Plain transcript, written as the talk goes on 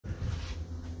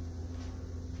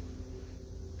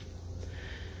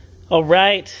All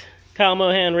right, Kyle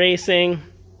Mohan Racing,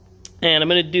 and I'm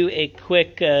going to do a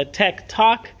quick tech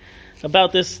talk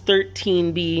about this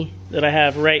 13B that I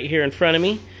have right here in front of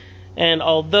me. And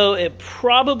although it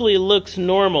probably looks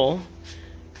normal,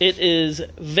 it is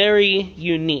very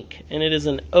unique, and it is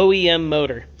an OEM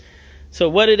motor. So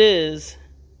what it is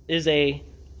a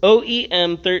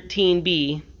OEM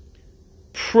 13B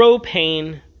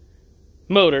propane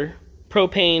motor,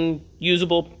 propane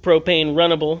usable, propane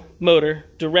runnable motor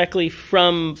directly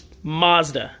from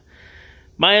Mazda.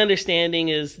 My understanding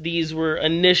is these were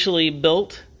initially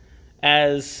built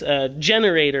as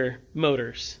generator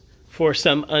motors for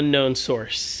some unknown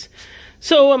source.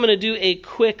 So I'm going to do a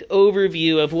quick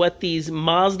overview of what these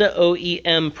Mazda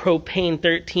OEM Propane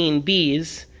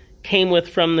 13Bs came with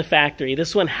from the factory.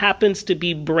 This one happens to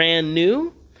be brand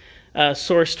new,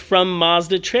 sourced from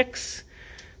Mazdatrix,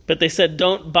 but they said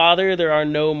don't bother, there are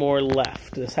no more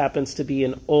left. This happens to be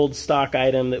an old stock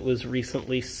item that was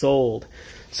recently sold.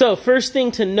 So first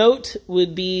thing to note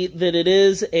would be that it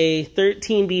is a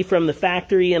 13B from the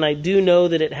factory, and I do know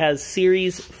that it has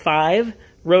Series 5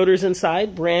 rotors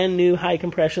inside, brand new high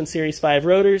compression Series 5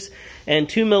 rotors, and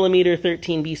 2mm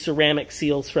 13B ceramic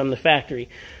seals from the factory.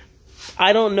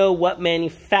 I don't know what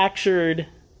manufactured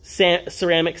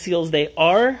ceramic seals they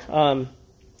are.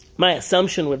 My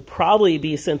assumption would probably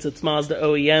be, since it's Mazda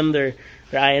OEM, they're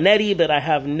Ionetti, but I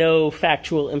have no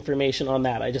factual information on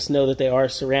that. I just know that they are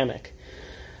ceramic.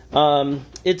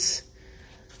 It's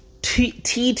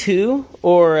T2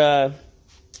 or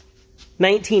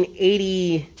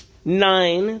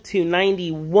 1989 to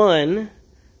 91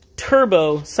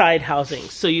 turbo side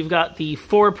housings. So you've got the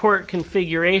 4-port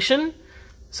configuration.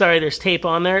 Sorry, there's tape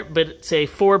on there, but it's a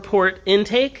 4-port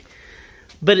intake,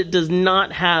 but it does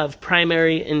not have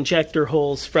primary injector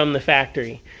holes from the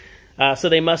factory. So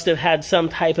they must have had some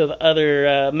type of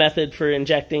other method for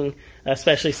injecting,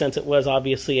 especially since it was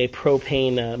obviously a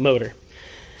propane motor.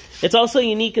 It's also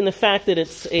unique in the fact that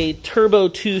it's a Turbo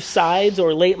 2 sides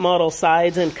or late model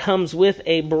sides and comes with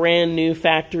a brand new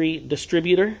factory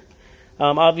distributor.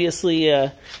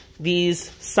 Obviously, these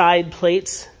side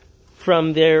plates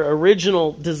from their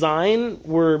original design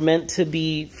were meant to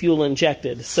be fuel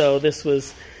injected. So this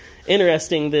was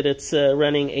interesting that it's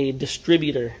running a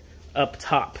distributor up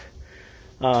top.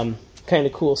 Kind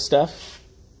of cool stuff.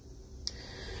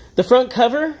 The front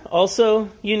cover, also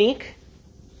unique.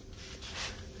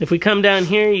 If we come down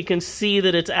here, you can see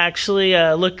that it's actually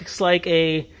looks like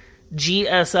a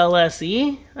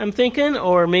GSLSE, I'm thinking,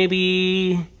 or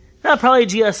maybe, probably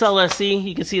GSLSE.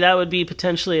 You can see that would be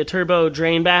potentially a turbo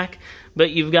drain back,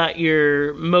 but you've got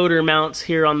your motor mounts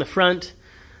here on the front.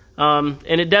 And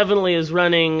it definitely is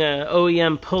running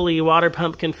OEM pulley water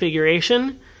pump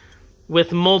configuration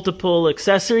with multiple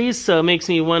accessories, so it makes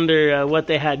me wonder what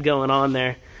they had going on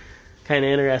there. Kind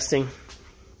of interesting.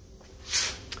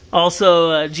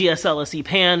 Also, GSLSE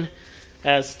pan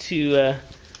as to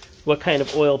what kind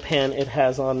of oil pan it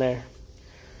has on there.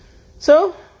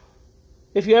 So,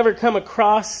 if you ever come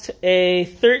across a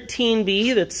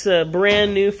 13B that's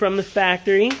brand new from the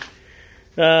factory,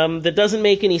 that doesn't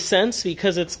make any sense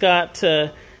because it's got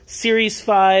Series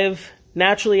 5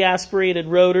 naturally aspirated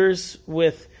rotors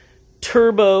with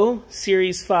turbo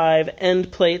Series 5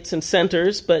 end plates and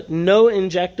centers, but no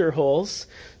injector holes,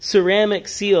 ceramic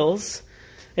seals,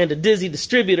 and a Dizzy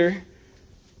distributor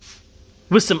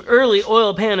with some early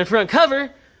oil pan and front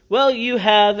cover, well, you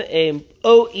have a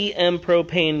OEM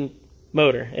propane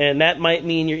motor. And that might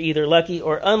mean you're either lucky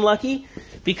or unlucky,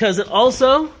 because it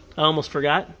also, I almost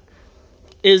forgot,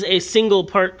 is a single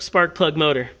part spark plug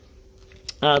motor.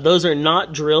 Those are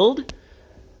not drilled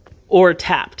or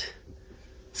tapped.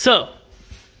 So,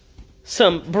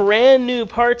 some brand new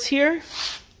parts here,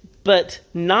 but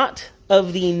not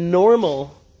of the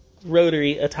normal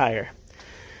rotary attire.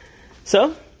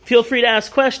 So, feel free to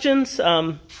ask questions.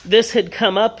 This had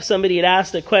come up. Somebody had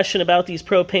asked a question about these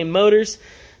propane motors.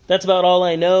 That's about all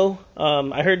I know.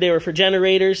 I heard they were for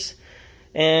generators,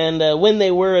 and when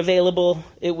they were available,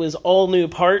 it was all new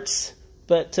parts,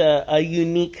 but a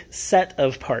unique set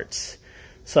of parts.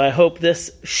 So I hope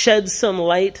this sheds some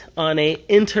light on an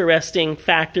interesting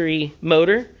factory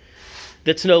motor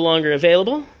that's no longer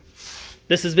available.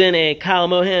 This has been a Kyle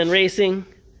Mohan Racing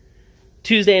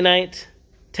Tuesday night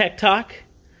tech talk.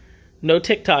 No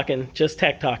TikToking, just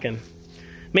tech talking.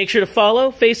 Make sure to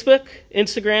follow Facebook,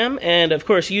 Instagram, and of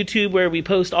course YouTube, where we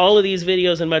post all of these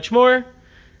videos and much more.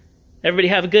 Everybody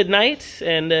have a good night,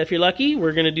 and if you're lucky,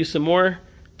 we're going to do some more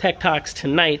tech talks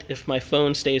tonight if my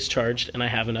phone stays charged and I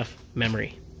have enough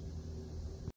memory.